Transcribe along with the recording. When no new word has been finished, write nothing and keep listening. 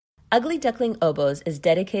Ugly Duckling Oboes is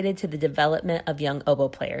dedicated to the development of young oboe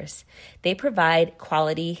players. They provide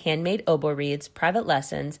quality handmade oboe reeds, private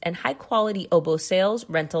lessons, and high-quality oboe sales,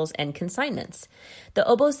 rentals, and consignments. The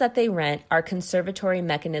oboes that they rent are conservatory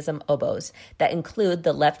mechanism oboes that include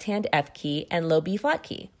the left-hand F key and low B flat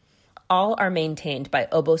key. All are maintained by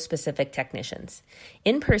oboe-specific technicians.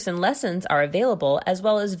 In-person lessons are available, as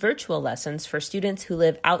well as virtual lessons for students who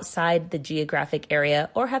live outside the geographic area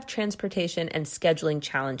or have transportation and scheduling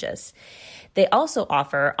challenges. They also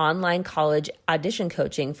offer online college audition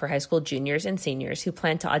coaching for high school juniors and seniors who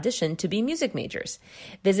plan to audition to be music majors.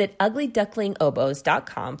 Visit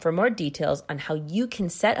uglyducklingoboes.com for more details on how you can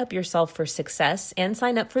set up yourself for success and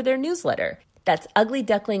sign up for their newsletter. That's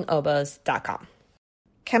uglyducklingoboes.com.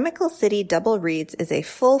 Chemical City Double Reeds is a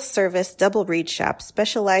full-service double reed shop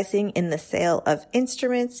specializing in the sale of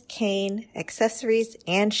instruments, cane, accessories,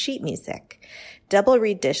 and sheet music. Double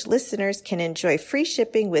Reed Dish listeners can enjoy free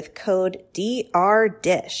shipping with code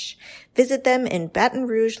DRDISH. Visit them in Baton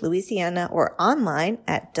Rouge, Louisiana, or online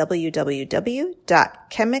at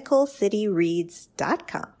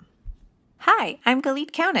www.chemicalcityreeds.com. Hi, I'm Galit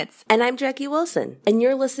Kaunitz. And I'm Jackie Wilson, and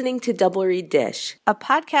you're listening to Double Reed Dish, a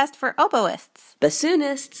podcast for oboists,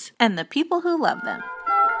 bassoonists, and the people who love them.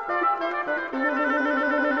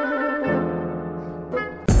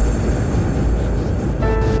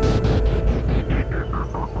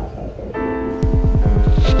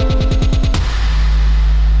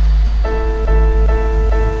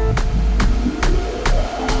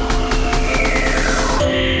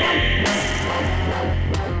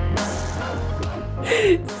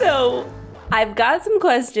 So, I've got some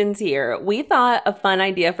questions here. We thought a fun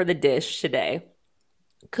idea for the dish today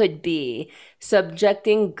could be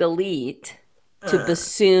subjecting Galit to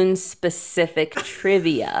bassoon-specific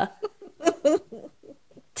trivia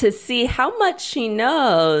to see how much she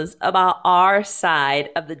knows about our side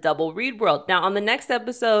of the double reed world. Now, on the next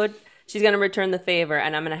episode, she's going to return the favor,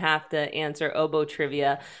 and I'm going to have to answer oboe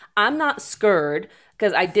trivia. I'm not scared,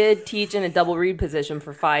 because I did teach in a double reed position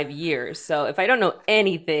for 5 years. So if I don't know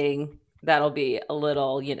anything, that'll be a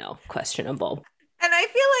little, questionable. And I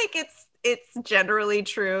feel like it's generally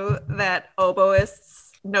true that oboists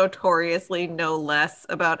notoriously know less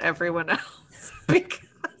about everyone else because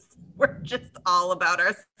we're just all about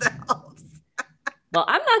ourselves. Well,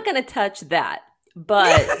 I'm not going to touch that,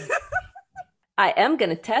 but I am going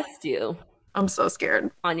to test you. I'm so scared.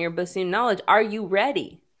 On your bassoon knowledge. Are you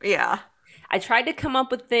ready? Yeah. I tried to come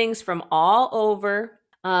up with things from all over.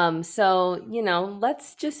 So,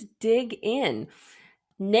 let's just dig in.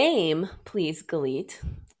 Name, please, Galit,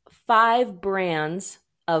 5 brands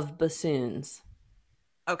of bassoons.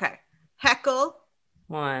 Okay. Heckle.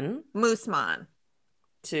 1. Mooseman.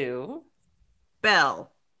 2.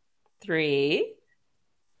 Bell. 3.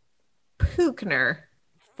 Puchner.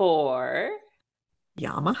 4.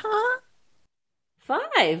 Yamaha.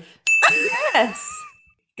 5. Yes.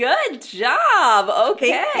 Good job.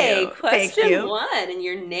 Okay. Question 1, and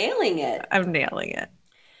you're nailing it. I'm nailing it.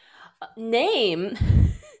 Name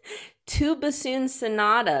 2 bassoon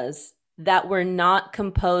sonatas that were not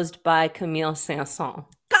composed by Camille Saint-Saëns.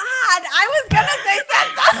 God, I was going to say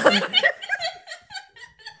Saint-Saëns.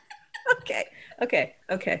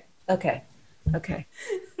 Okay.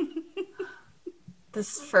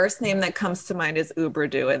 This first name that comes to mind is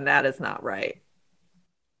Uberdu, and that is not right.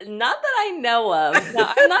 Not that I know of.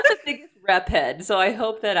 No, I'm not the biggest rep head, so I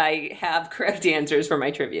hope that I have correct answers for my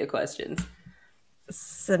trivia questions.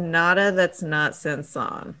 Sonata that's not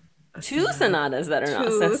Saint-Saëns. 2 sonatas that are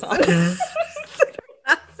not Saint-Saëns.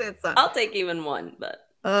 Not Saint-Saëns. I'll take even 1, but...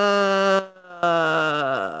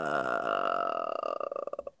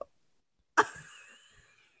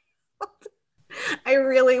 I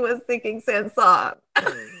really was thinking Saint-Saëns.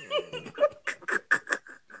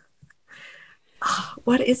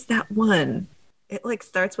 What is that one? It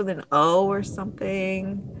starts with an O or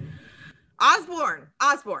something. Osborne.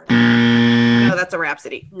 No, that's a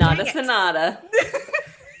Rhapsody. Not a sonata.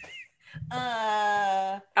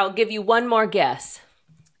 I'll give you one more guess.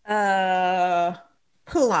 Poulenc.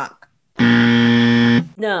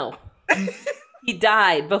 No. He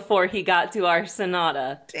died before he got to our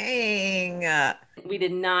sonata. Dang. We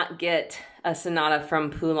did not get a sonata from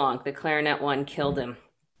Poulenc. The clarinet one killed him.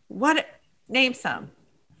 What? Name some.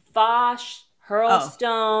 Foch,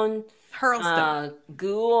 Hurlstone,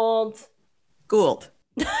 Gould.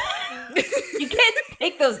 You can't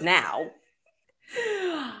take those now.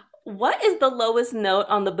 What is the lowest note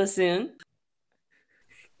on the bassoon?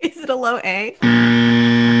 Is it a low A?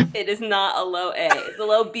 It is not a low A. It's a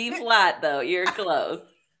low B flat, though. You're close.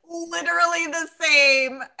 literally the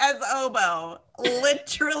same as oboe.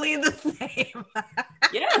 Literally the same.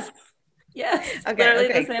 Yes. Yes. Okay, Literally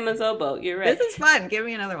okay. the same as oboe. You're right. This is fun. Give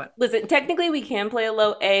me another one. Listen, technically we can play a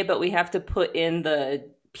low A, but we have to put in the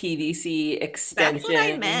PVC extension. That's what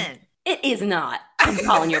I meant. It is not. I'm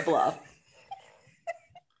calling your bluff.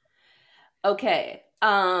 Okay.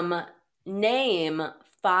 Name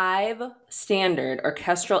 5 standard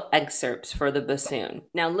orchestral excerpts for the bassoon.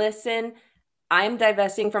 Now listen, I'm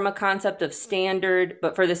divesting from a concept of standard,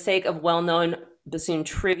 but for the sake of well-known bassoon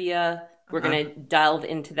trivia, we're going to delve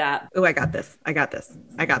into that. Oh, I got this.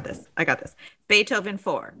 Beethoven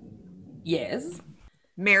 4. Yes.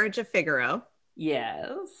 Marriage of Figaro.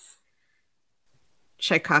 Yes.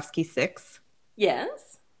 Tchaikovsky 6.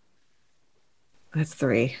 Yes. That's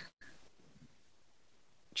 3.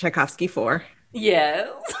 Tchaikovsky 4. Yes.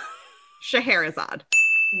 Scheherazade.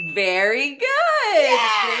 Very good.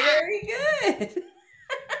 Yeah. Very good.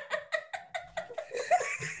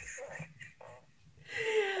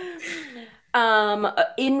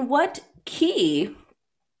 In what key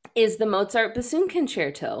is the Mozart Bassoon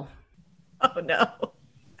Concerto? Oh no.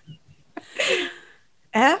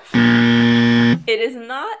 F? It is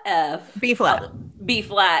not F. B flat. B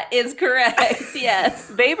flat is correct.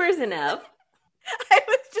 Yes. Weber's an F. I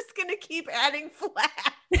was just gonna keep adding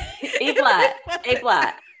flat. A flat. A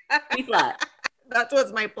flat. B flat. That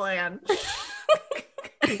was my plan.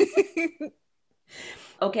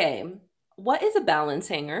 Okay. What is a balance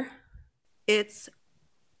hanger? It's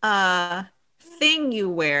a thing you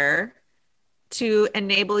wear to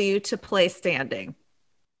enable you to play standing.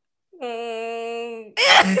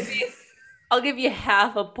 I'll give you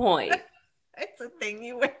half a point. It's a thing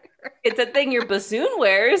you wear. It's a thing your bassoon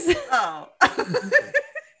wears. Oh.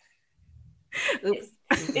 Oops.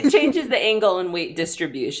 It changes the angle and weight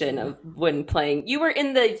distribution of when playing. You were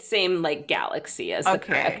in the same like galaxy as the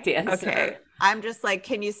correct answer. Okay. I'm just like,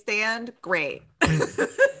 can you stand? Great.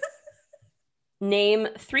 Name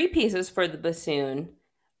 3 pieces for the bassoon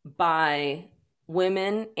by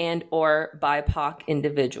women and or BIPOC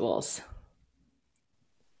individuals.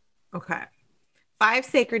 Okay. 5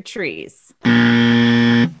 Sacred Trees.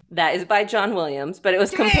 That is by John Williams, but it was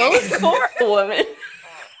composed for a woman.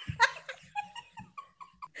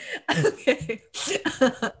 Okay.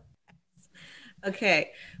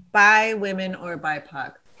 Okay. By women or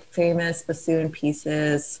BIPOC. Famous bassoon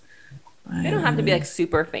pieces. They don't have to be like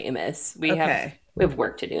super famous. We have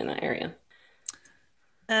work to do in that area.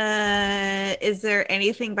 Is there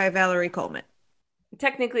anything by Valerie Coleman?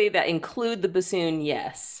 Technically, that include the bassoon,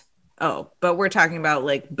 yes. Oh, but we're talking about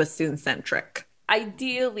like bassoon centric.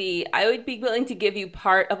 Ideally, I would be willing to give you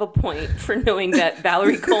part of a point for knowing that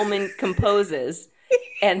Valerie Coleman composes,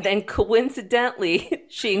 and then coincidentally,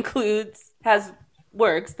 she has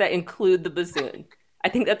works that include the bassoon. I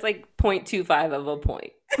think that's like 0.25 of a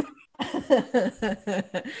point.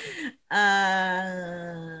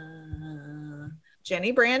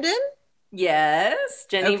 Jenny Brandon? Yes.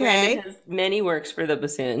 Jenny Brandon has many works for the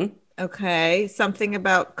bassoon. Okay. Something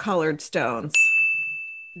about colored stones.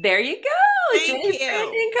 There you go. Thank Jenny you.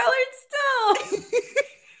 Brandon, colored stone.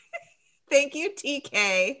 Thank you,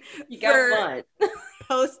 TK. You got one.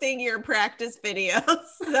 Posting your practice videos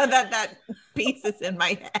so that piece is in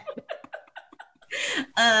my head.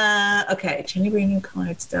 Okay, Jenny Brandon,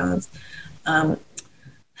 colored stones.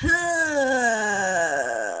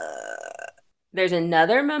 There's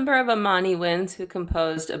another member of Amani Winds who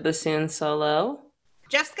composed a bassoon solo.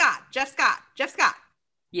 Jeff Scott.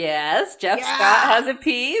 Yes, Jeff Scott has a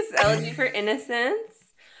piece, Elegy for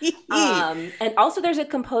Innocence. And also there's a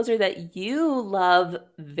composer that you love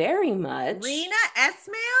very much. Rena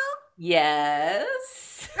Esmail?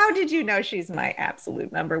 Yes. How did you know she's my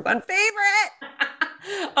absolute number 1 favorite?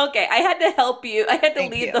 Okay, I had to help you. I had to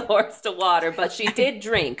lead the horse to water, but she did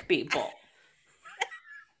drink, people.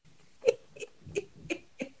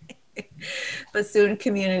 Bassoon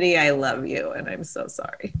community, I love you, and I'm so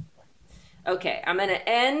sorry. Okay, I'm going to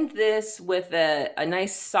end this with a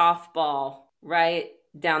nice softball right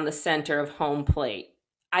down the center of home plate.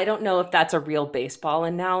 I don't know if that's a real baseball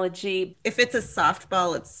analogy. If it's a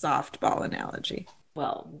softball, it's softball analogy.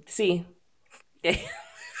 Well, see,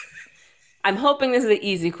 I'm hoping this is an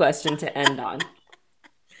easy question to end on.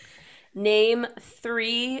 Name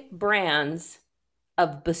 3 brands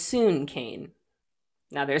of bassoon cane.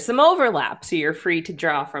 Now, there's some overlap, so you're free to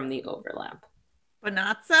draw from the overlap.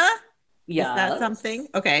 Bonazza? Yes. Is that something?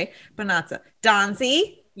 Okay. Bonazza.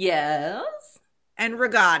 Donzi? Yes. And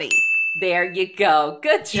Rigatti. There you go.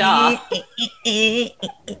 Good job. I'd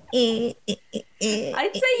say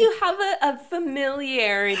you have a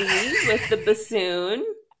familiarity with the bassoon.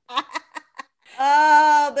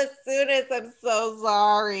 Oh, bassoonist, I'm so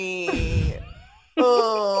sorry.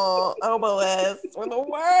 Oh, oboists were the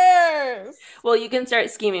worst. Well, you can start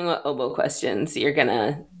scheming what oboe questions you're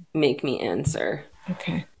gonna make me answer.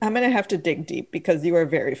 Okay. I'm going to have to dig deep because you are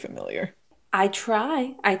very familiar. I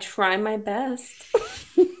try my best.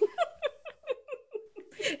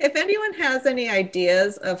 If anyone has any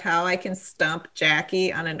ideas of how I can stump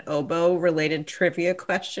Jackie on an oboe related trivia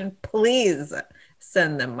question, please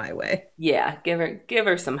send them my way. Yeah, give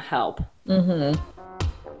her some help. Mm-hmm.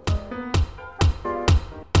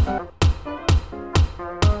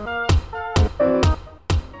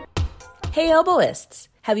 Hey oboists!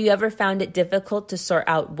 Have you ever found it difficult to sort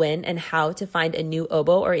out when and how to find a new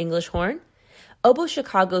oboe or English horn? Oboe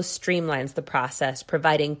Chicago streamlines the process,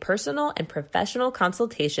 providing personal and professional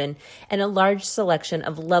consultation and a large selection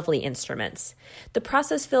of lovely instruments. The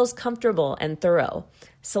process feels comfortable and thorough.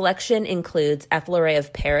 Selection includes Affleray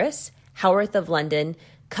of Paris, Howarth of London,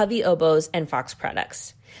 Covey Oboes, and Fox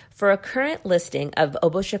products. For a current listing of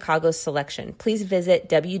Oboe Chicago's selection, please visit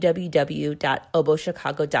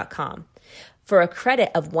www.oboechicago.com. For a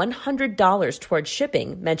credit of $100 towards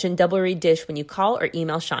shipping, mention Double Reed Dish when you call or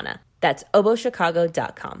email Shauna. That's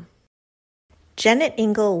oboechicago.com. Janet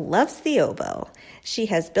Ingle loves the oboe. She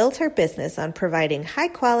has built her business on providing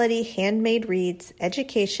high-quality handmade reeds,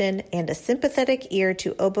 education, and a sympathetic ear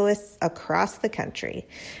to oboists across the country.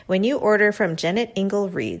 When you order from Janet Ingle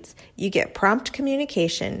Reeds, you get prompt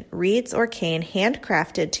communication, reeds or cane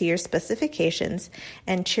handcrafted to your specifications,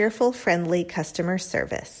 and cheerful, friendly customer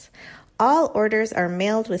service. All orders are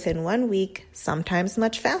mailed within 1 week, sometimes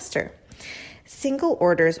much faster. Single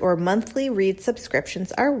orders or monthly read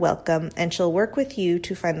subscriptions are welcome, and she'll work with you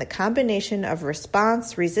to find the combination of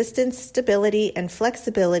response, resistance, stability, and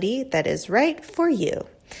flexibility that is right for you.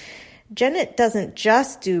 Janet doesn't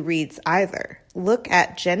just do reeds either. Look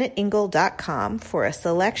at janetingle.com for a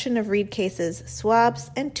selection of reed cases,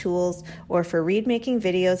 swabs, and tools, or for reed making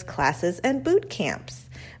videos, classes, and boot camps.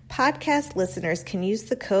 Podcast listeners can use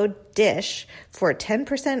the code DISH for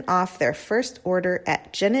 10% off their first order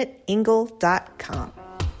at janetingle.com.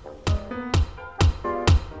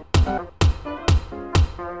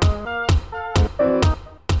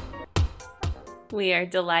 We are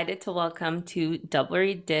delighted to welcome to Double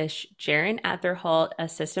Reed Dish Jaron Atherholt,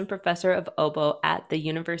 Assistant Professor of Oboe at the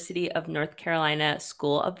University of North Carolina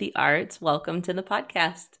School of the Arts. Welcome to the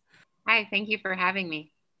podcast. Hi, thank you for having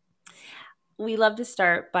me. We love to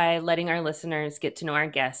start by letting our listeners get to know our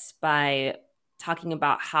guests by talking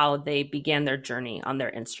about how they began their journey on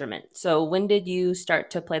their instrument. So when did you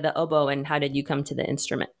start to play the oboe and how did you come to the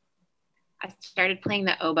instrument? I started playing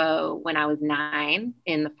the oboe when I was 9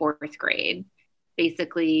 in the 4th grade.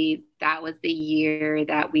 Basically, that was the year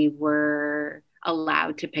that we were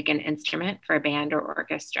allowed to pick an instrument for a band or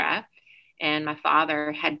orchestra. And my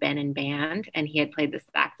father had been in band and he had played the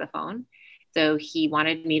saxophone. So he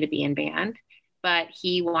wanted me to be in band, but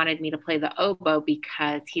he wanted me to play the oboe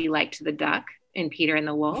because he liked the duck in Peter and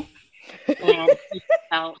the Wolf. And he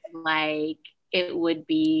felt like it would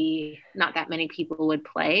be not that many people would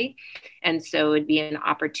play. And so it would be an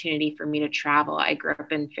opportunity for me to travel. I grew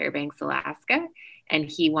up in Fairbanks, Alaska, and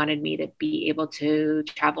he wanted me to be able to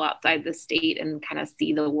travel outside the state and kind of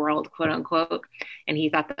see the world, quote unquote. And he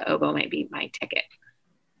thought the oboe might be my ticket.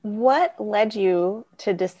 What led you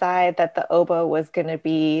to decide that the oboe was going to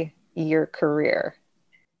be your career?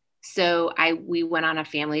 So we went on a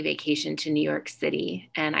family vacation to New York City,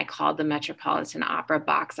 and I called the Metropolitan Opera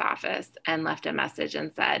box office and left a message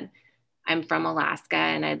and said, I'm from Alaska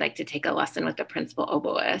and I'd like to take a lesson with the principal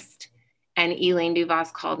oboist. And Elaine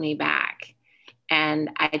Duvos called me back, and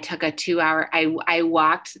I took a 2-hour, I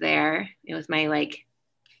walked there. It was my like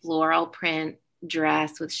floral print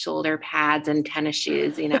dress with shoulder pads and tennis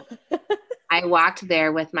shoes, you know. I walked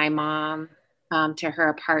there with my mom to her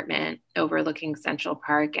apartment overlooking Central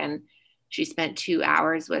Park, and she spent 2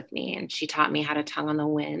 hours with me, and she taught me how to tongue on the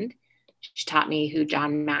wind. She taught me who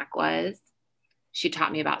John Mack was. She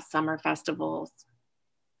taught me about summer festivals,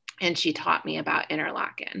 and she taught me about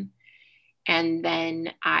Interlaken. And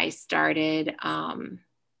then I started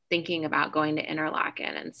thinking about going to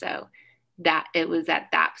Interlaken, and so that it was at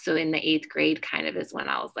that. So in the 8th grade kind of is when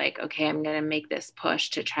I was like, okay, I'm going to make this push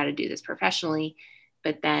to try to do this professionally.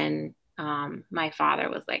 But then my father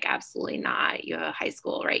was like, absolutely not. You have a high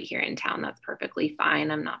school right here in town. That's perfectly fine.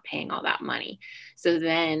 I'm not paying all that money. So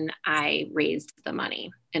then I raised the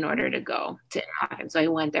money in order to go to Interlaken. So I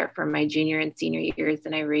went there for my junior and senior years,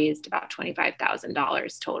 and I raised about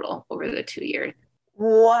 $25,000 total over the 2 years.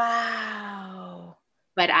 Wow.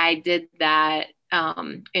 But I did that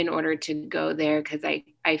in order to go there because I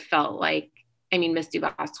felt like, I mean, Miss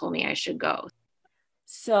Duvos told me I should go.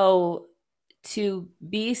 So to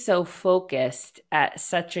be so focused at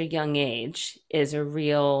such a young age is a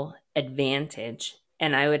real advantage.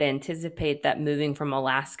 And I would anticipate that moving from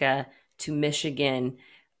Alaska to Michigan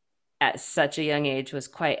at such a young age was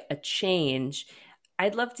quite a change.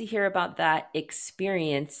 I'd love to hear about that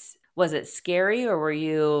experience. Was it scary, or were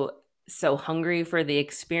you so hungry for the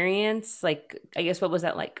experience? Like, I guess, what was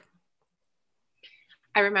that like?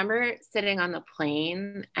 I remember sitting on the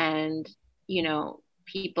plane and,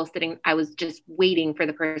 people sitting, I was just waiting for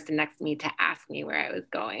the person next to me to ask me where I was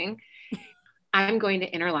going. I'm going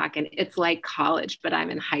to Interlochen. It's like college, but I'm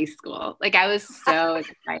in high school. Like, I was so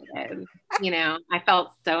excited. I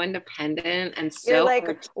felt so independent and so. You're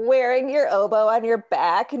like wearing your oboe on your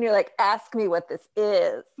back and you're like, ask me what this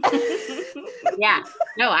is. Yeah.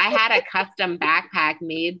 No, I had a custom backpack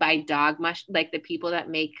made by Dog Mush, like the people that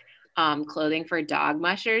make clothing for dog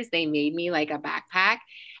mushers. They made me like a backpack.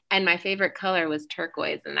 And my favorite color was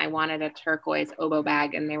turquoise. And I wanted a turquoise oboe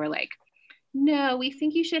bag. And they were like, no, we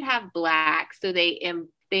think you should have black. So they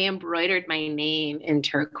embroidered my name in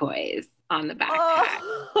turquoise on the backpack.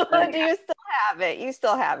 Oh, do you still have it? You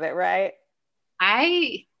still have it, right?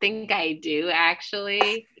 I think I do,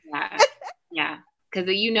 actually. Yeah. Yeah. Because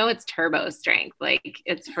it's turbo strength. Like,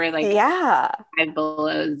 it's for like 5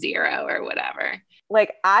 below zero or whatever.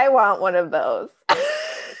 Like, I want one of those.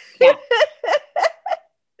 Yeah.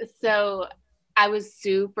 So I was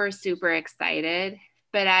super, super excited,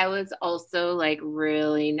 but I was also like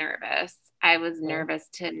really nervous. I was nervous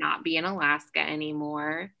to not be in Alaska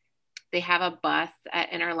anymore. They have a bus at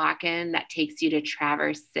Interlochen that takes you to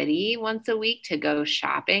Traverse City once a week to go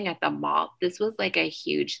shopping at the mall. This was like a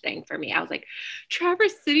huge thing for me. I was like,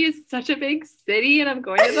 Traverse City is such a big city and I'm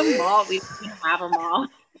going to the mall. We didn't have a mall.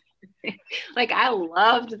 Like, I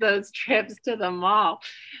loved those trips to the mall.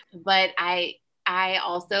 But I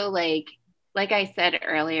also like I said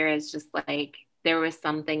earlier, it's just like there was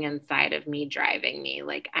something inside of me driving me.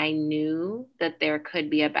 Like, I knew that there could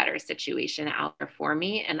be a better situation out there for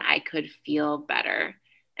me and I could feel better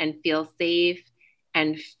and feel safe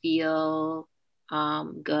and feel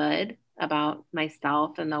good about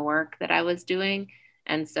myself and the work that I was doing.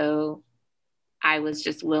 And so I was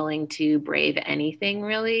just willing to brave anything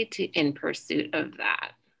really in pursuit of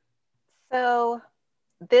that. So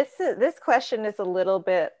this question is a little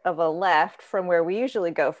bit of a left from where we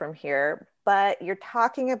usually go from here, but you're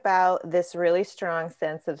talking about this really strong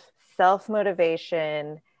sense of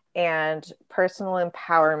self-motivation and personal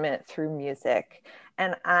empowerment through music.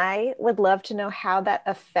 And I would love to know how that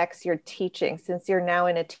affects your teaching, since you're now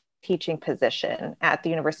in a teaching position at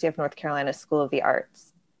the University of North Carolina School of the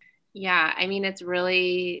Arts. Yeah, I mean, it's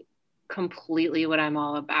really completely what I'm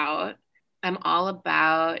all about. I'm all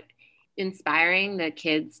about inspiring the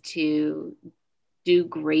kids to do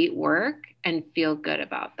great work and feel good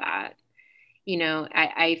about that.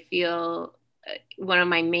 I feel one of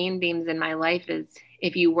my main themes in my life is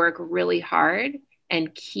if you work really hard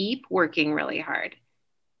and keep working really hard,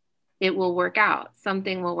 it will work out.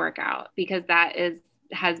 Something will work out, because that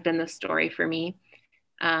has been the story for me.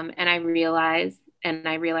 And I realize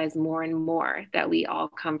more and more that we all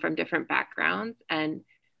come from different backgrounds and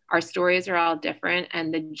our stories are all different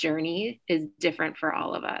and the journey is different for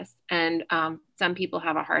all of us. And some people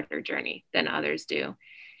have a harder journey than others do.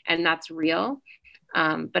 And that's real.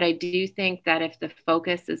 But I do think that if the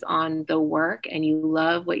focus is on the work and you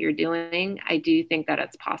love what you're doing, I do think that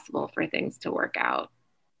it's possible for things to work out.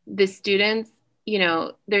 The students,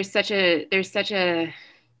 there's such a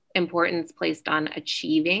importance placed on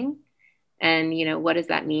achieving. And, what does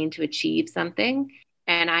that mean to achieve something?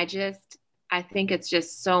 And I think it's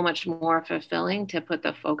just so much more fulfilling to put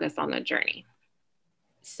the focus on the journey.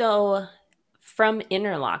 So from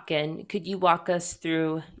Interlochen, could you walk us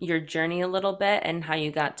through your journey a little bit and how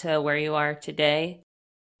you got to where you are today?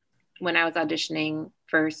 When I was auditioning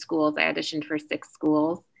for schools, I auditioned for 6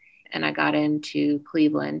 schools and I got into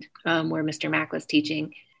Cleveland, where Mr. Mack was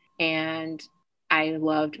teaching. And I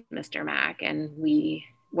loved Mr. Mack and we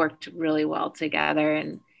worked really well together,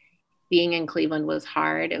 and being in Cleveland was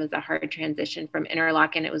hard. It was a hard transition from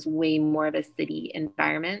Interlochen. It was way more of a city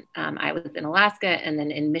environment. I was in Alaska and then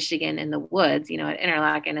in Michigan in the woods, at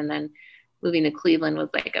Interlochen, and then moving to Cleveland was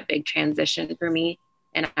like a big transition for me.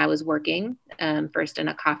 And I was working first in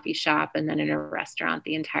a coffee shop and then in a restaurant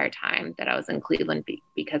the entire time that I was in Cleveland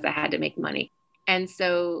because I had to make money. And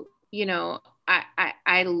so,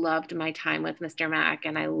 I loved my time with Mr. Mack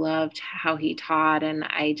and I loved how he taught. And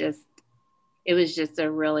it was just a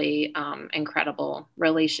really incredible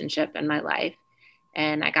relationship in my life.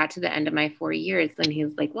 And I got to the end of my 4 years and he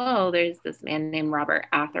was like, well, there's this man named Robert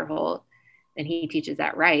Atherholt and he teaches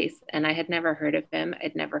at Rice. And I had never heard of him.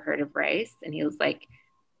 I'd never heard of Rice. And he was like,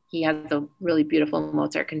 he has a really beautiful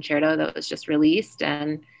Mozart concerto that was just released,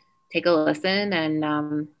 and take a listen.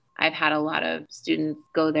 And I've had a lot of students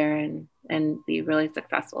go there and be really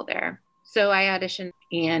successful there. So I auditioned,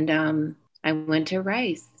 and I went to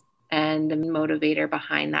Rice. And the motivator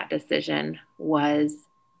behind that decision was,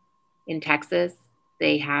 in Texas,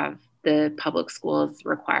 the public schools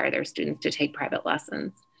require their students to take private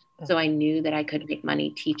lessons. So I knew that I could make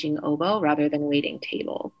money teaching oboe rather than waiting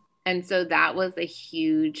tables. And so that was a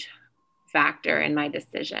huge factor in my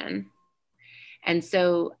decision. And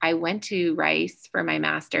so I went to Rice for my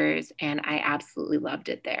master's, and I absolutely loved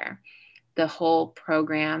it there. The whole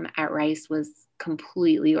program at Rice was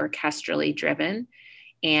completely orchestrally driven.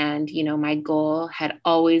 And, my goal had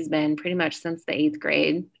always been, pretty much since the 8th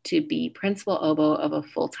grade, to be principal oboe of a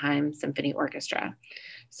full-time symphony orchestra.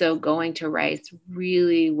 So going to Rice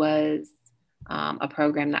really was a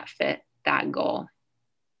program that fit that goal.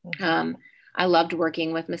 I loved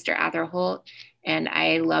working with Mr. Atherholt, and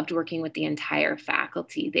I loved working with the entire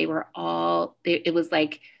faculty. It was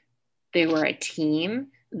like they were a team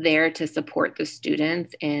there to support the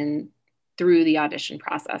students through the audition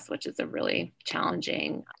process, which is a really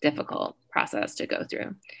challenging, difficult process to go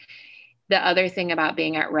through. The other thing about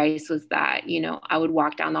being at Rice was that, I would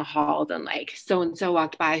walk down the halls and like, so-and-so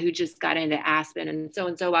walked by who just got into Aspen, and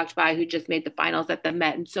so-and-so walked by who just made the finals at the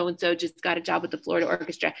Met, and so-and-so just got a job with the Florida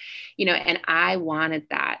Orchestra, and I wanted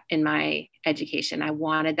that in my education. I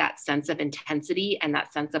wanted that sense of intensity and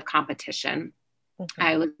that sense of competition. Mm-hmm.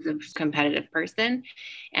 I was a competitive person,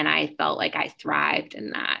 and I felt like I thrived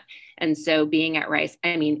in that. And so being at Rice,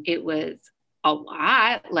 it was a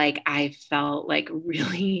lot. Like, I felt like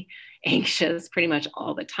really anxious pretty much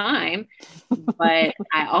all the time, but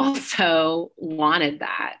I also wanted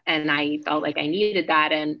that, and I felt like I needed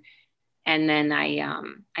that. And then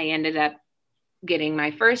I ended up getting my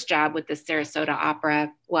first job with the Sarasota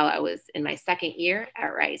Opera while I was in my second year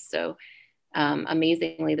at Rice. So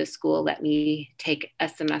amazingly, the school let me take a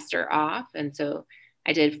semester off. And so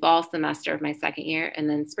I did fall semester of my second year, and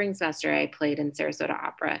then spring semester I played in Sarasota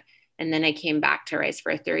Opera. And then I came back to Rice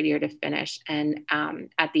for a third year to finish. And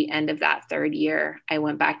at the end of that third year, I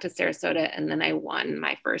went back to Sarasota, and then I won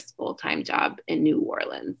my first full-time job in New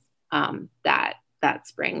Orleans that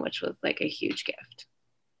spring, which was like a huge gift.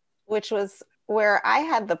 Which was where I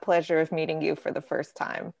had the pleasure of meeting you for the first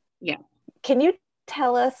time. Yeah. Can you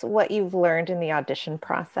tell us what you've learned in the audition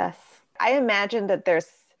process? I imagine that there's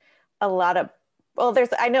a lot of,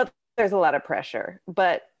 I know there's a lot of pressure,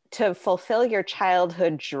 but to fulfill your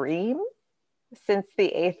childhood dream since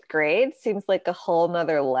the 8th grade seems like a whole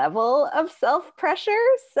nother level of self-pressure.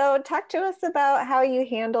 So talk to us about how you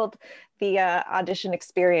handled the audition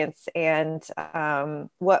experience and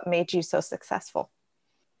what made you so successful.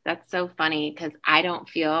 That's so funny, because I don't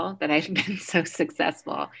feel that I've been so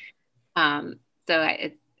successful.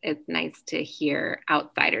 It's nice to hear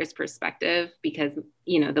outsiders' perspective, because,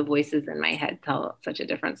 the voices in my head tell such a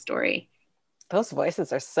different story. Those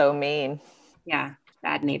voices are so mean. Yeah,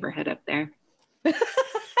 bad neighborhood up there.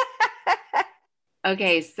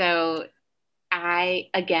 Okay, so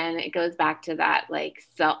it goes back to that like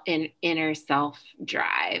inner self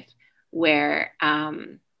drive, where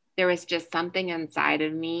there was just something inside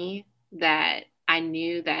of me that I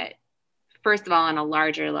knew that, first of all, on a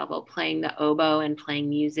larger level, playing the oboe and playing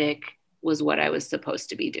music was what I was supposed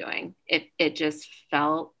to be doing. It just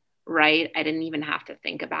felt right. I didn't even have to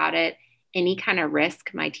think about it. Any kind of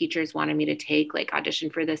risk my teachers wanted me to take, like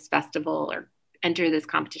audition for this festival or enter this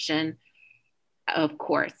competition, of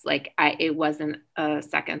course, it wasn't a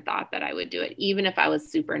second thought that I would do it. Even if I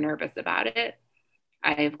was super nervous about it,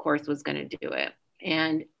 I, of course, was going to do it.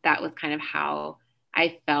 And that was kind of how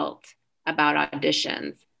I felt about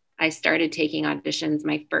auditions. I started taking auditions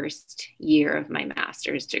my first year of my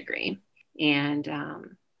master's degree. And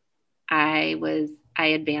I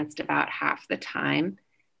advanced about half the time.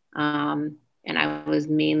 And I was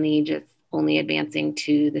mainly just only advancing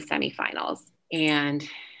to the semifinals. And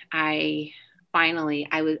I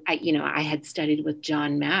had studied with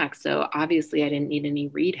John Mack, so obviously I didn't need any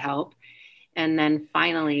reed help. And then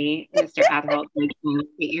finally, Mr. Atherholt said,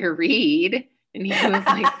 "Get your reed," and he was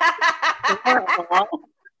like, "Horrible."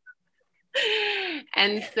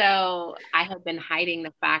 And so I had been hiding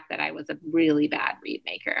the fact that I was a really bad reed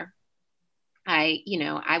maker.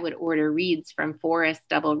 I would order reeds from Forest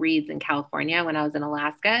Double Reeds in California when I was in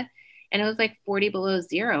Alaska, and it was like 40 below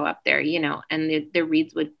zero up there, and the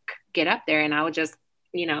reeds would get up there, and I would just,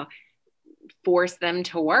 force them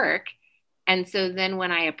to work. And so then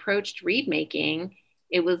when I approached reed making,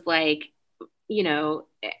 it was like,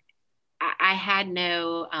 I had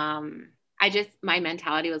no, my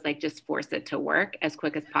mentality was like, just force it to work as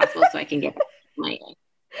quick as possible so I can get my,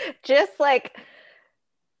 Just like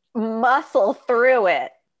muscle through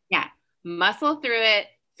it. yeah, muscle through it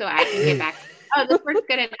so I can get back to, oh, this works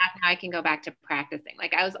good enough. Now I can go back to practicing.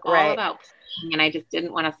 Like I was all about playing, and I just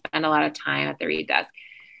didn't want to spend a lot of time at the read desk.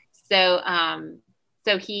 So,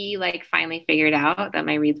 so he like finally figured out that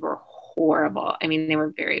my reads were horrible. I mean, they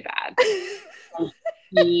were very bad.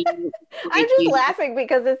 I'm just laughing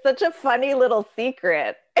because it's such a funny little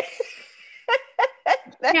secret.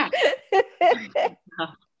 Yeah. No,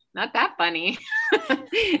 not that funny.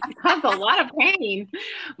 It caused a lot of pain.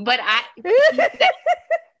 But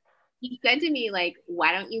he said to me, like,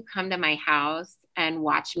 why don't you come to my house and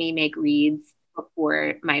watch me make reads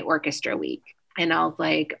before my orchestra week? And I was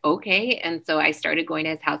like, okay. And so I started going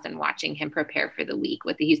to his house and watching him prepare for the week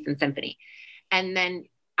with the Houston Symphony. And then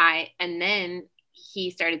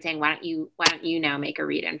he started saying, why don't you now make a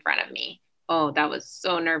read in front of me? Oh, that was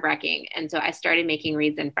so nerve-wracking. And so I started making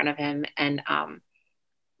reads in front of him. And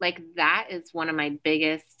like that is one of my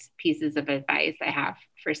biggest pieces of advice I have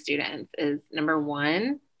for students is number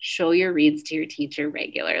one, show your reads to your teacher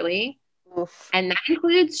regularly. Oof. And that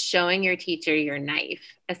includes showing your teacher your knife,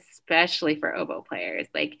 especially for oboe players.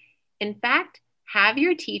 Like, in fact, have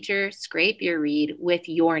your teacher scrape your reed with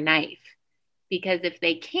your knife. Because if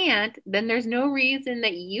they can't, then there's no reason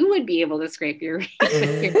that you would be able to scrape your reed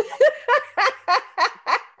with your knife.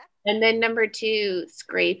 And then number two,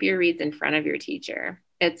 scrape your reeds in front of your teacher.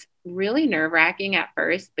 It's really nerve-wracking at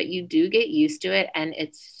first, but you do get used to it. And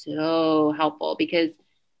it's so helpful because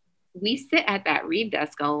we sit at that read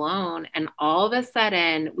desk alone and all of a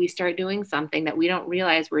sudden we start doing something that we don't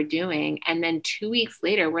realize we're doing. And then 2 weeks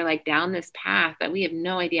later, we're like down this path that we have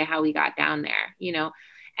no idea how we got down there, you know?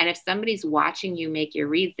 And if somebody's watching you make your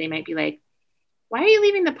reads, they might be like, why are you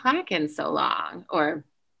leaving the plaque in so long? Or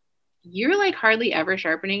you're like hardly ever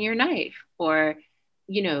sharpening your knife, or,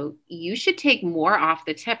 you know, you should take more off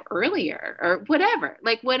the tip earlier, or whatever,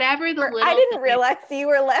 like whatever the little. I didn't realize you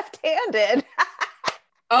were left-handed.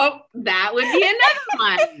 Oh, that would be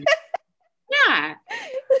another one. Yeah.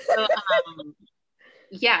 So,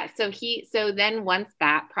 yeah. So then once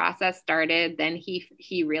that process started, then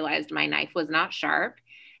he realized my knife was not sharp.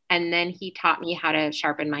 And then he taught me how to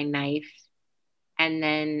sharpen my knife. And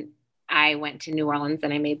then I went to New Orleans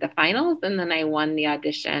and I made the finals, and then I won the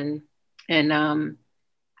audition. And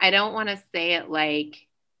I don't want to say it like,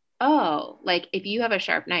 oh, like if you have a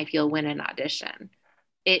sharp knife, you'll win an audition.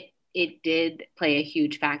 It did play a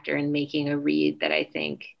huge factor in making a read that I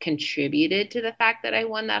think contributed to the fact that I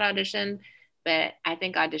won that audition. But I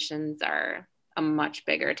think auditions are a much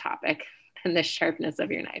bigger topic than the sharpness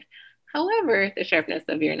of your knife. However, the sharpness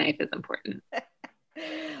of your knife is important.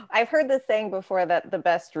 I've heard this saying before that the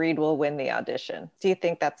best read will win the audition. Do you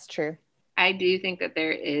think that's true? I do think that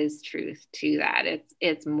there is truth to that.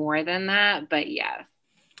 It's more than that, but yes.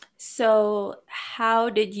 So how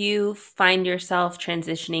did you find yourself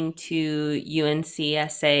transitioning to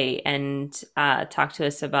UNCSA, and talk to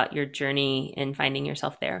us about your journey in finding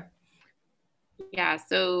yourself there? Yeah.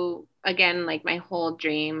 So again, like my whole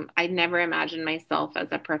dream, I never imagined myself as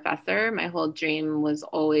a professor. My whole dream was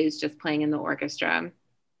always just playing in the orchestra.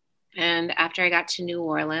 And after I got to New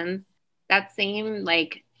Orleans, that same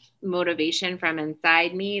like motivation from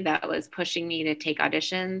inside me that was pushing me to take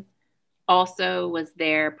auditions also was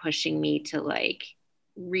there pushing me to like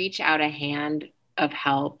reach out a hand of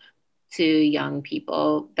help to young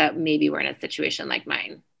people that maybe were in a situation like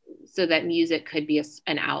mine, so that music could be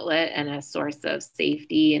an outlet and a source of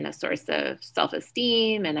safety and a source of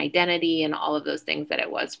self-esteem and identity and all of those things that it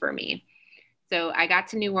was for me. So I got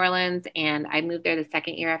to New Orleans and I moved there the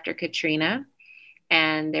second year after Katrina,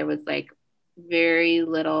 and there was like very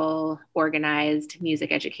little organized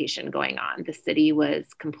music education going on. The city was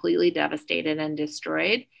completely devastated and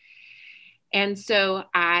destroyed. And so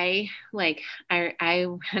I went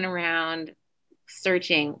around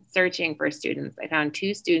searching for students. I found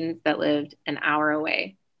 2 students that lived an hour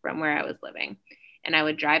away from where I was living. And I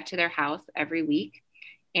would drive to their house every week.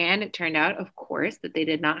 And it turned out, of course, that they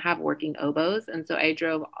did not have working oboes. And so I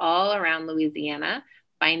drove all around Louisiana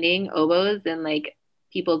finding oboes in like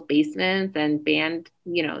people's basements and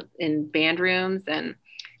in band rooms, and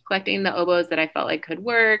collecting the oboes that I felt like could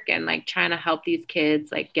work, and like trying to help these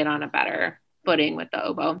kids like get on a better footing with the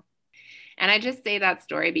oboe. And I just say that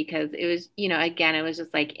story because it was, again, it was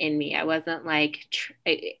just like in me. I wasn't like,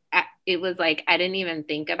 it was like, I didn't even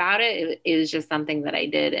think about it. It was just something that I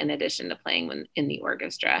did in addition to playing in the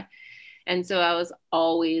orchestra. And so I was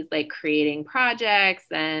always like creating projects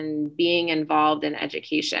and being involved in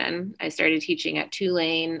education. I started teaching at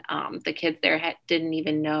Tulane. The kids there didn't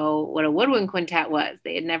even know what a woodwind quintet was.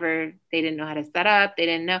 They didn't know how to set up. They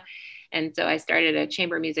didn't know. And so I started a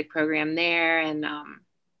chamber music program there. And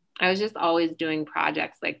I was just always doing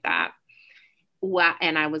projects like that.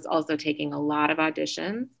 And I was also taking a lot of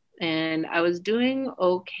auditions, and I was doing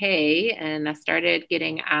okay. And I started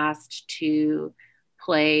getting asked to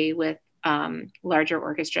play with larger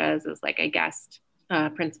orchestras as like a guest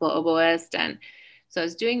principal oboist. And so I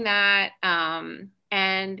was doing that.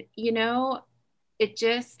 And, you know,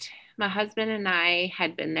 my husband and I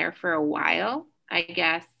had been there for a while. I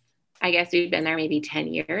guess we'd been there maybe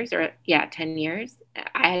 10 years 10 years.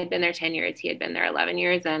 I had been there 10 years. He had been there 11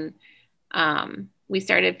 years. And we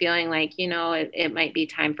started feeling like, you know, it might be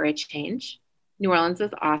time for a change. New Orleans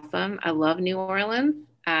is awesome. I love New Orleans.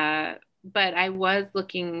 But I was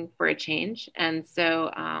looking for a change. And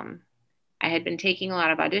so I had been taking a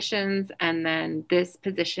lot of auditions, and then this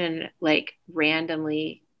position like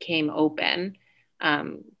randomly came open.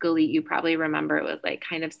 Galit, you probably remember it was like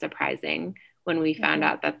kind of surprising when we found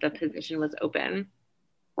out that the position was open.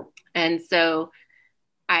 And so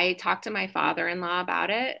I talked to my father-in-law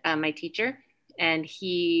about it, my teacher, and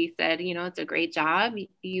he said, you know, it's a great job.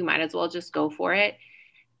 You might as well just go for it.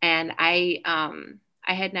 And I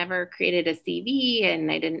had never created a CV,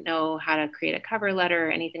 and I didn't know how to create a cover letter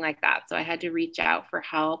or anything like that. So I had to reach out for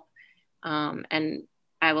help. And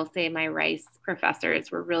I will say my Rice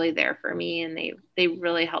professors were really there for me, and they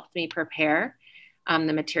really helped me prepare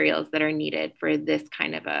the materials that are needed for this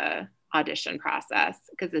kind of a audition process,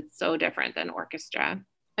 because it's so different than orchestra.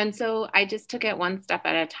 And so I just took it one step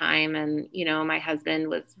at a time. And, you know, my husband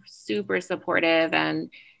was super supportive, and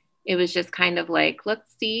it was just kind of like,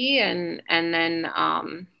 let's see. And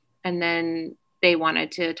then they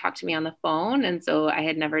wanted to talk to me on the phone. And so I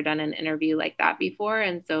had never done an interview like that before.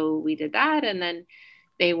 And so we did that. And then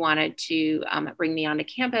they wanted to bring me onto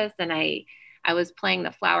campus. And I was playing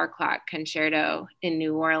the Flower Clock Concerto in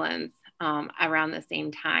New Orleans around the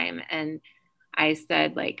same time. And I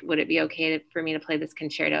said, like, would it be okay for me to play this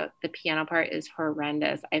concerto? The piano part is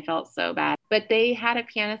horrendous. I felt so bad. But they had a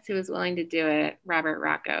pianist who was willing to do it, Robert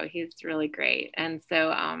Rocco. He's really great. And so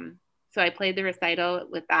I played the recital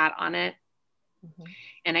with that on it. Mm-hmm.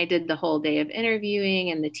 And I did the whole day of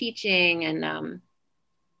interviewing and the teaching. And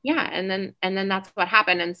and then that's what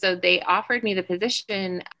happened. And so they offered me the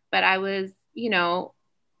position, but I was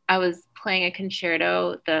playing a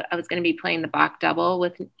concerto. I was going to be playing the Bach double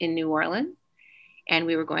in New Orleans. And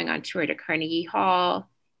we were going on tour to Carnegie Hall,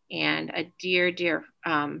 and a dear, dear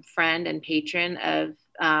friend and patron of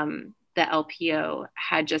the LPO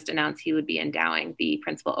had just announced he would be endowing the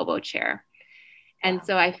principal oboe chair. And wow.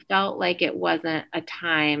 So I felt like it wasn't a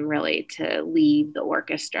time really to leave the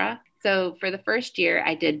orchestra. So for the first year,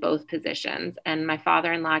 I did both positions, and my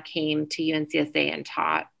father-in-law came to UNCSA and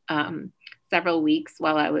taught several weeks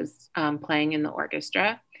while I was playing in the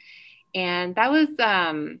orchestra. And that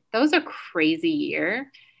was a crazy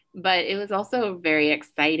year, but it was also very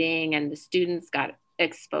exciting. And the students got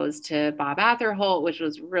exposed to Bob Atherholt, which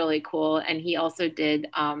was really cool. And he also did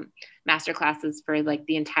master classes for like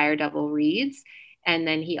the entire double reeds. And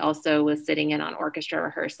then he also was sitting in on orchestra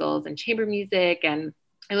rehearsals and chamber music. And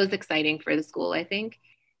it was exciting for the school, I think.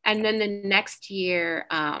 And then the next year,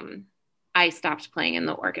 I stopped playing in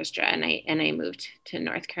the orchestra, and I moved to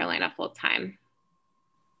North Carolina full time.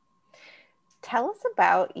 Tell us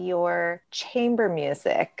about your chamber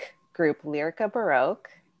music group, Lyrica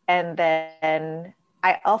Baroque. And then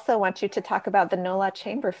I also want you to talk about the NOLA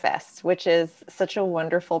Chamber Fest, which is such a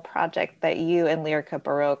wonderful project that you and Lyrica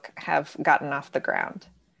Baroque have gotten off the ground.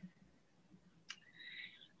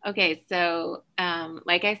 Okay, so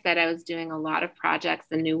like I said, I was doing a lot of projects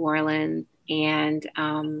in New Orleans, and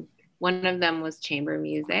one of them was chamber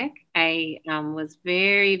music. I was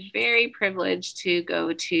very, very privileged to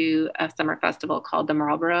go to a summer festival called the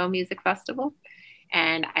Marlborough Music Festival.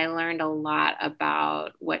 And I learned a lot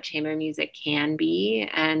about what chamber music can be.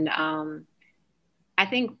 And I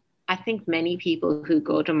think many people who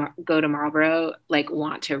go to Marlborough like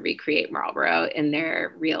want to recreate Marlborough in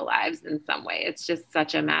their real lives in some way. It's just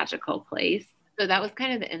such a magical place. So that was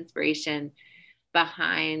kind of the inspiration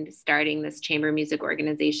behind starting this chamber music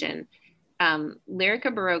organization.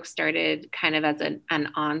 Lyrica Baroque started kind of as an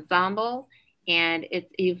ensemble, and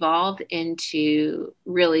it's evolved into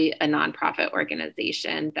really a nonprofit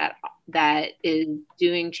organization that is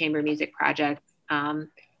doing chamber music projects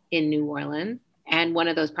in New Orleans. And one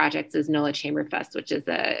of those projects is NOLA Chamber Fest, which is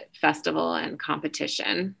a festival and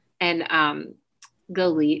competition. And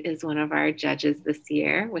Galit is one of our judges this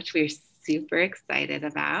year, which we're super excited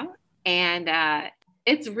about. And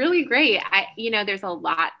it's really great. There's a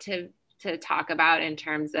lot to talk about in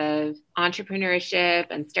terms of entrepreneurship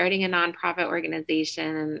and starting a nonprofit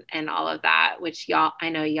organization and all of that, which I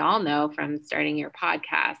know y'all know from starting your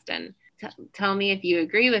podcast. And tell me if you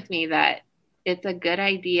agree with me that it's a good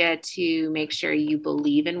idea to make sure you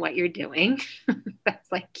believe in what you're doing.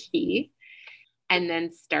 That's like key. And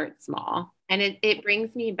then start small. And it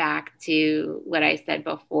brings me back to what I said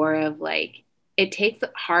before of like, it takes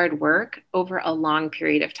hard work over a long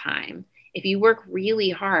period of time. If you work really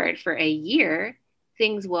hard for a year,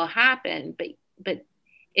 things will happen, but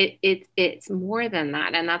it's more than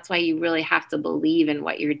that. And that's why you really have to believe in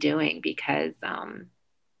what you're doing because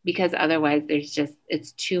otherwise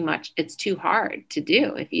it's too much. It's too hard to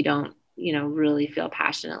do if you don't, really feel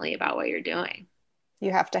passionately about what you're doing.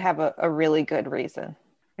 You have to have a really good reason.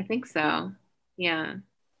 I think so. Yeah.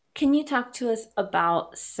 Can you talk to us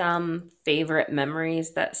about some favorite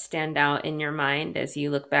memories that stand out in your mind as you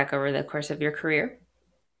look back over the course of your career?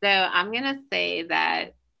 So I'm going to say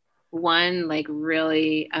that one like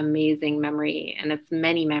really amazing memory, and it's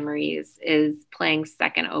many memories, is playing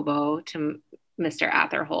second oboe to Mr.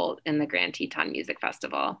 Atherholt in the Grand Teton Music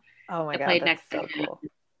Festival. Oh my God, played that's next so to him, cool.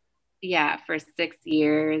 Yeah, for 6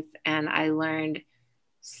 years, and I learned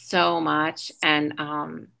so much,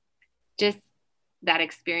 and just that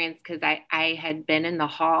experience, because I had been in the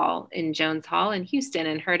hall in Jones Hall in Houston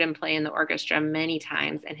and heard him play in the orchestra many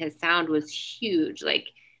times, and his sound was huge, like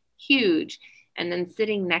huge. And then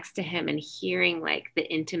sitting next to him and hearing like the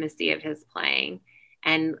intimacy of his playing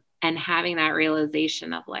and having that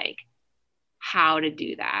realization of like how to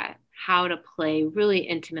do that, how to play really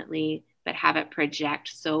intimately, but have it project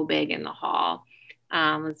so big in the hall,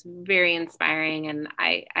 was very inspiring. And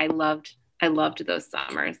I loved those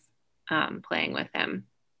summers. Playing with him.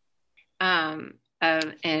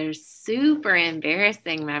 A super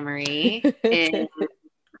embarrassing memory is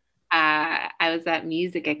I was at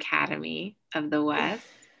Music Academy of the West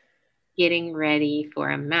getting ready for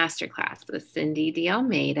a masterclass with Cindy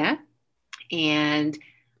D'Almeida. And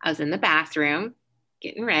I was in the bathroom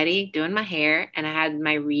getting ready, doing my hair, and I had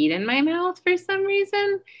my reed in my mouth for some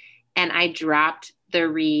reason. And I dropped the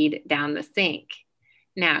reed down the sink.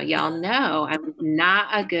 Now, y'all know I'm not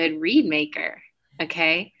a good reed maker,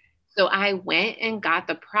 okay? So I went and got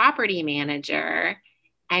the property manager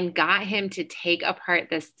and got him to take apart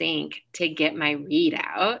the sink to get my reed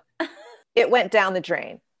out. It went down the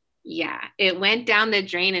drain. Yeah, it went down the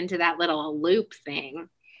drain into that little loop thing.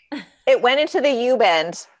 It went into the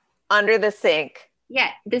U-bend under the sink.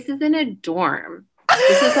 Yeah, this is in a dorm.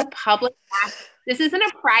 This is a public bathroom. This isn't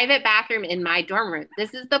a private bathroom in my dorm room.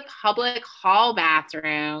 This is the public hall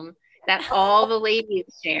bathroom that all the ladies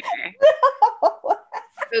share. No.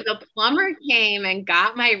 So the plumber came and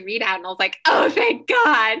got my reed out, and I was like, oh, thank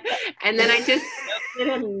God. And then I just soaked it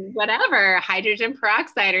in whatever, hydrogen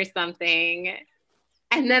peroxide or something.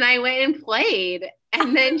 And then I went and played.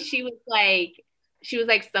 And then she was like,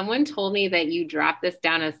 someone told me that you dropped this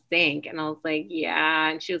down a sink. And I was like, yeah.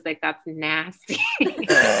 And she was like, that's nasty.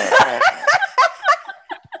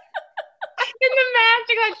 In the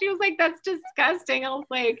masterclass, she was like, that's disgusting. I was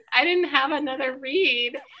like, I didn't have another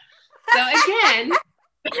reed. So again,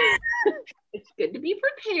 it's good to be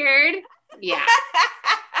prepared. Yeah.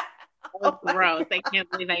 That was gross. I can't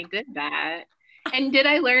believe I did that. And did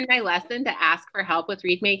I learn my lesson to ask for help with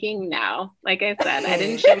reed making? No. Like I said, I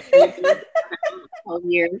didn't show reed 12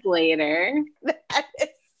 years later. That is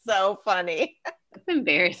so funny. It's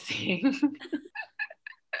embarrassing.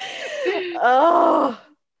 Oh.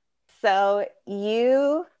 So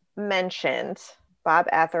you mentioned Bob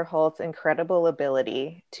Atherholt's incredible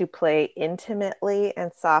ability to play intimately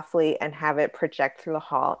and softly and have it project through the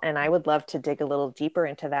hall. And I would love to dig a little deeper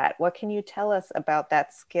into that. What can you tell us about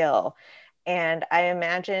that skill? And I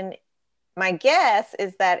imagine, my guess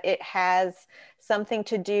is that it has something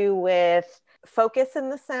to do with focus in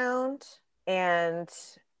the sound and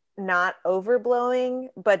not overblowing,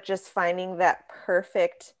 but just finding that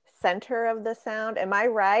perfect center of the sound. Am I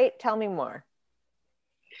right? Tell me more.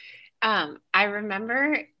 I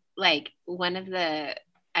remember like one of the,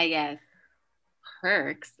 I guess,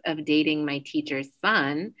 perks of dating my teacher's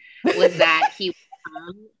son was that he would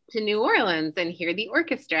come to New Orleans and hear the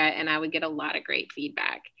orchestra, and I would get a lot of great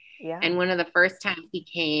feedback. Yeah. And one of the first times he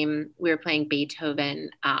came, we were playing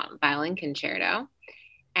Beethoven violin concerto,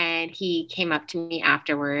 and he came up to me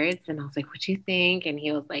afterwards, and I was like, what do you think? And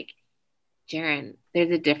he was like, Jaren,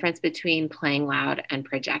 there's a difference between playing loud and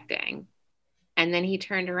projecting. And then he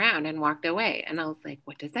turned around and walked away. And I was like,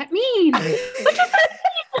 what does that mean? What does that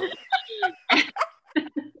mean?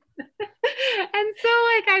 And so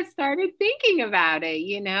like I I started thinking about it,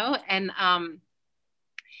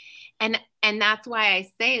 and that's why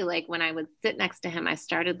I say, like, when I would sit next to him, I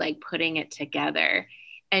started like putting it together.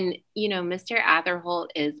 And, Mr. Atherholt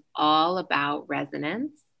is all about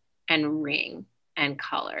resonance and ring and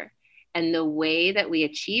color. And the way that we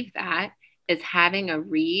achieve that is having a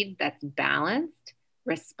reed that's balanced,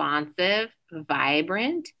 responsive,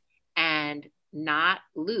 vibrant, and not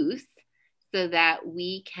loose, so that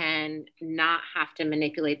we can not have to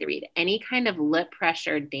manipulate the reed. Any kind of lip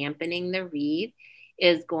pressure dampening the reed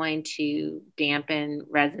is going to dampen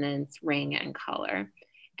resonance, ring, and color.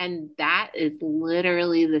 And that is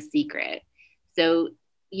literally the secret. So,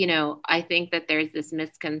 I think that there's this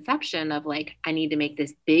misconception of like, I need to make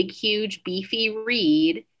this big, huge, beefy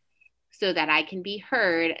reed so that I can be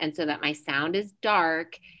heard and so that my sound is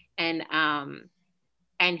dark. And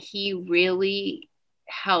he really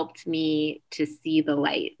helped me to see the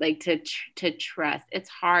light, like to trust. It's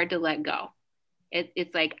hard to let go.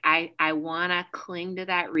 It's like, I want to cling to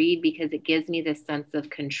that reed because it gives me this sense of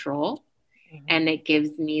control. Mm-hmm. And it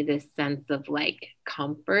gives me this sense of like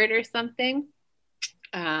comfort or something.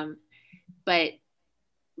 But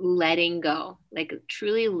letting go, like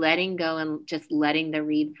truly letting go and just letting the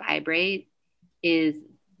reed vibrate is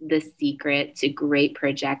the secret to great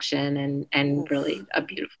projection and really a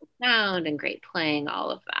beautiful sound and great playing, all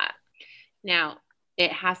of that. Now,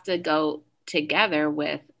 it has to go together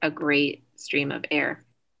with a great stream of air.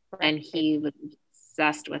 And he was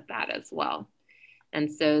obsessed with that as well.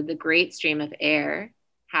 And so the great stream of air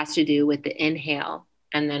has to do with the inhale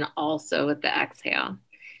and then also with the exhale.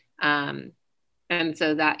 And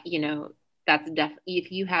so that, that's definitely,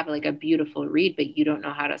 if you have like a beautiful reed, but you don't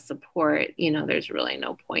know how to support, there's really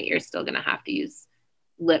no point. You're still going to have to use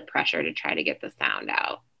lip pressure to try to get the sound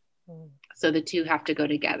out. So the two have to go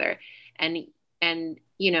together. And,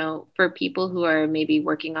 for people who are maybe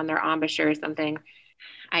working on their embouchure or something,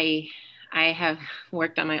 I have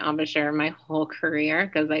worked on my embouchure my whole career,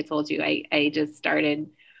 because I told you, I just started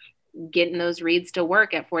getting those reeds to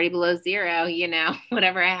work at 40 below zero,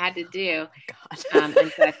 whatever I had to do. And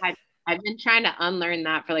so I've been trying to unlearn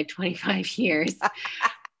that for like 25 years,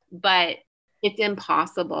 but it's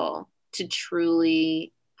impossible to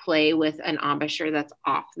truly play with an embouchure that's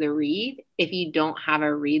off the reed if you don't have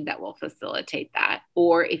a reed that will facilitate that,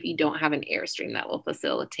 or if you don't have an airstream that will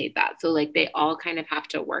facilitate that. So like they all kind of have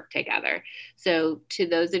to work together. So to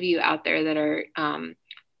those of you out there that are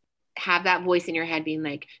have that voice in your head being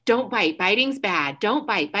like, don't bite, biting's bad, don't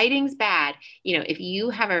bite, biting's bad, if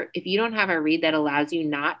you don't have a reed that allows you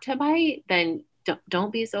not to bite, then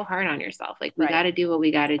don't be so hard on yourself. Like, we got to do what we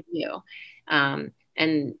got to do.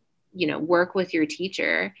 And work with your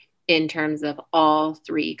teacher in terms of all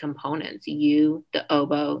three components, you, the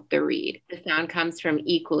oboe, the reed. The sound comes from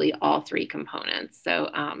equally all three components. So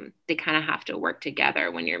they kind of have to work together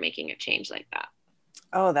when you're making a change like that.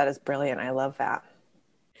 Oh, that is brilliant. I love that.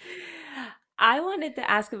 I wanted to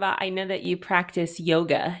ask about, I know that you practice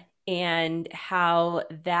yoga and how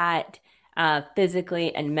that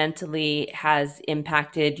physically and mentally has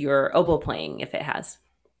impacted your oboe playing, if it has.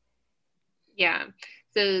 Yeah.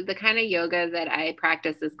 So the kind of yoga that I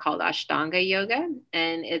practice is called Ashtanga yoga,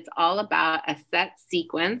 and it's all about a set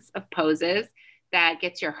sequence of poses that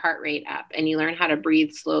gets your heart rate up, and you learn how to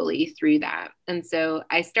breathe slowly through that. And so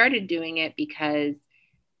I started doing it because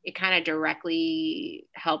it kind of directly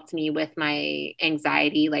helped me with my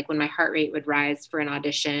anxiety. Like when my heart rate would rise for an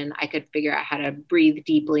audition, I could figure out how to breathe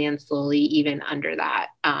deeply and slowly, even under that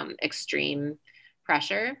extreme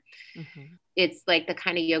pressure. Mm-hmm. It's like the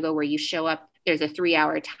kind of yoga where you show up, there's a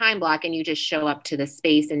 3-hour time block, and you just show up to the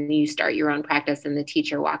space and you start your own practice, and the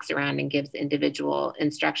teacher walks around and gives individual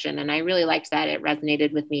instruction. And I really liked that. It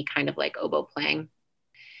resonated with me, kind of like oboe playing.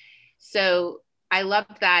 So I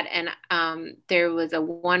loved that. And there was a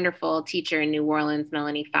wonderful teacher in New Orleans,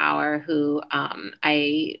 Melanie Fowler, who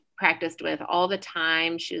I practiced with all the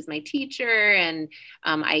time. She was my teacher. And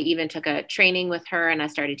I even took a training with her, and I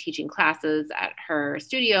started teaching classes at her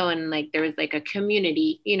studio. And like, there was like a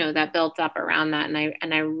community, that built up around that.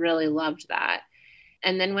 And I really loved that.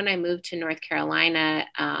 And then when I moved to North Carolina,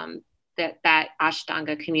 that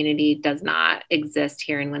Ashtanga community does not exist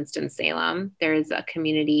here in Winston-Salem. There's a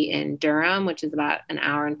community in Durham, which is about an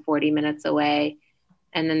hour and 40 minutes away.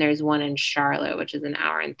 And then there's one in Charlotte, which is an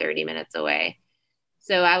hour and 30 minutes away.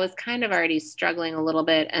 So I was kind of already struggling a little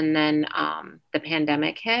bit. And then the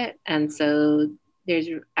pandemic hit. And so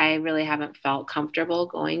I really haven't felt comfortable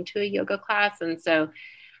going to a yoga class. And so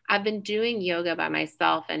I've been doing yoga by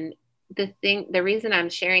myself. And the reason I'm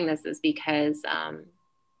sharing this is because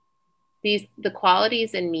the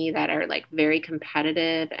qualities in me that are like very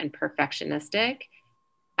competitive and perfectionistic,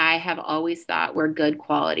 I have always thought were good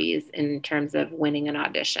qualities in terms of winning an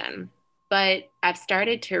audition. But I've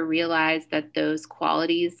started to realize that those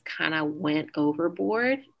qualities kind of went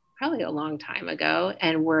overboard probably a long time ago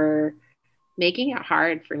and were making it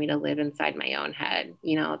hard for me to live inside my own head.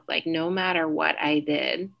 You know, it's like no matter what I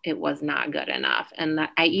did, it was not good enough. And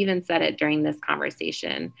I even said it during this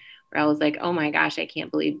conversation where I was like, oh my gosh, I can't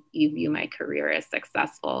believe you view my career as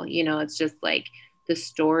successful. You know, it's just like the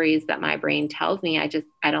stories that my brain tells me, I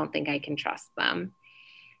don't think I can trust them.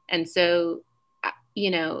 And so,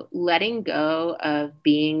 you know, letting go of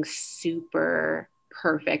being super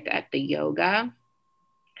perfect at the yoga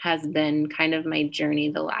has been kind of my journey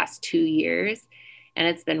the last 2 years. And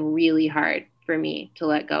it's been really hard for me to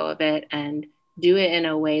let go of it and do it in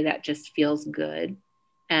a way that just feels good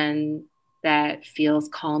and that feels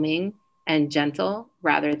calming and gentle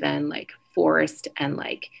rather than like forced and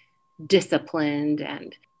like disciplined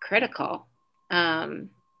and critical. And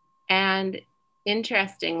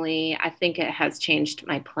interestingly, I think it has changed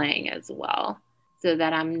my playing as well, so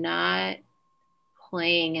that I'm not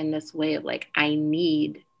playing in this way of like, I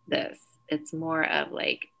need this. It's more of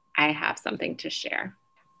like, I have something to share.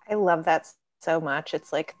 I love that so much.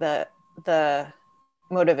 It's like the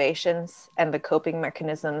motivations and the coping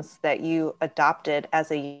mechanisms that you adopted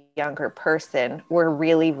as a younger person were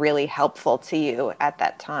really, really helpful to you at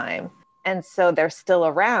that time. And so they're still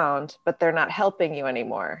around, but they're not helping you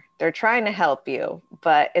anymore. They're trying to help you,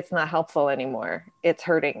 but it's not helpful anymore. It's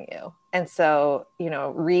hurting you. And so, you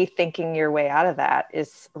know, rethinking your way out of that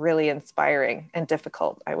is really inspiring and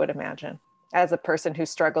difficult, I would imagine, as a person who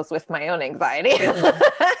struggles with my own anxiety.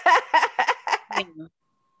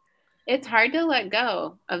 It's hard to let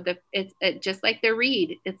go of it's just like the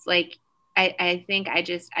read. It's like, I think I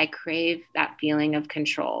crave that feeling of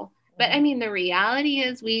control. But I mean, the reality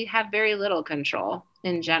is we have very little control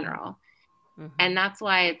in general. Mm-hmm. And that's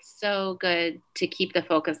why it's so good to keep the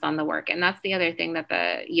focus on the work. And that's the other thing that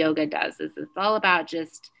the yoga does is it's all about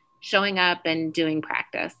just showing up and doing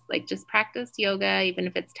practice, like just practice yoga, even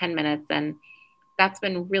if it's 10 minutes. And that's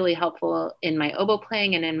been really helpful in my oboe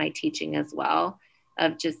playing and in my teaching as well,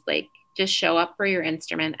 of just show up for your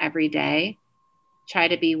instrument every day, try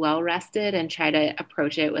to be well rested and try to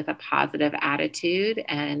approach it with a positive attitude.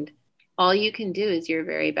 And all you can do is your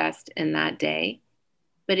very best in that day.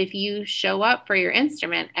 But if you show up for your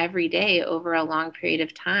instrument every day over a long period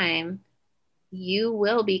of time, you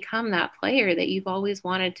will become that player that you've always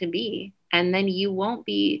wanted to be. And then you won't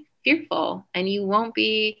be fearful and you won't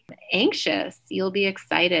be anxious. You'll be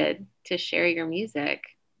excited to share your music.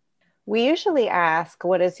 We usually ask,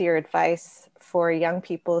 what is your advice for young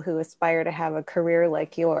people who aspire to have a career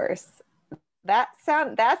like yours? That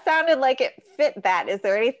sounded like it fit that. Is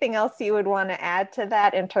there anything else you would want to add to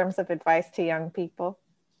that in terms of advice to young people?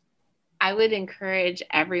 I would encourage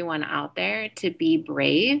everyone out there to be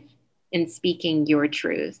brave in speaking your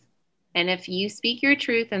truth. And if you speak your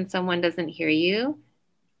truth and someone doesn't hear you,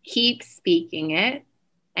 keep speaking it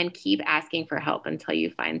and keep asking for help until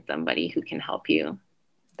you find somebody who can help you.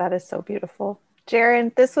 That is so beautiful.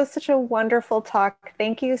 Jaren, this was such a wonderful talk.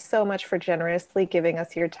 Thank you so much for generously giving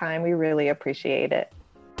us your time. We really appreciate it.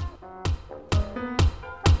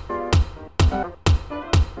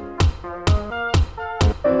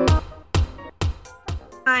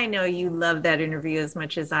 I know you loved that interview as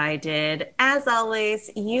much as I did. As always,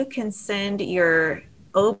 you can send your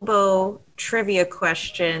oboe trivia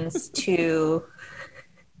questions to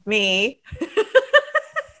me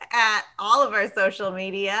at all of our social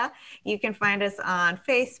media. You can find us on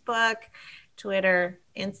Facebook, Twitter,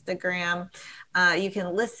 Instagram. You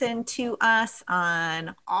can listen to us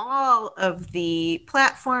on all of the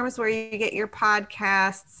platforms where you get your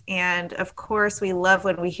podcasts. And of course, we love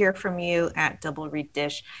when we hear from you at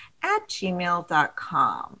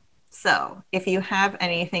doublereaddish@gmail.com. So if you have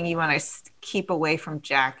anything you want to keep away from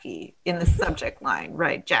Jackie in the subject line,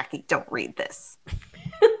 right, Jackie, don't read this.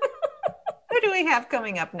 Who do we have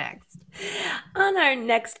coming up next? On our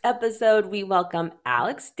next episode, we welcome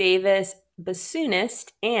Alex Davis,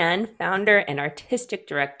 bassoonist and founder and artistic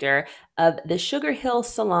director of the Sugar Hill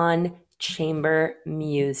Salon Chamber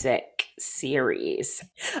Music series.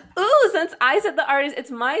 Ooh, since I said the artist,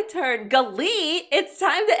 it's my turn. Galit, it's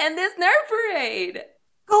time to end this Nerve Parade.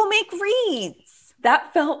 Go make reeds.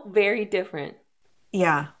 That felt very different.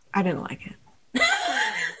 Yeah, I didn't like it.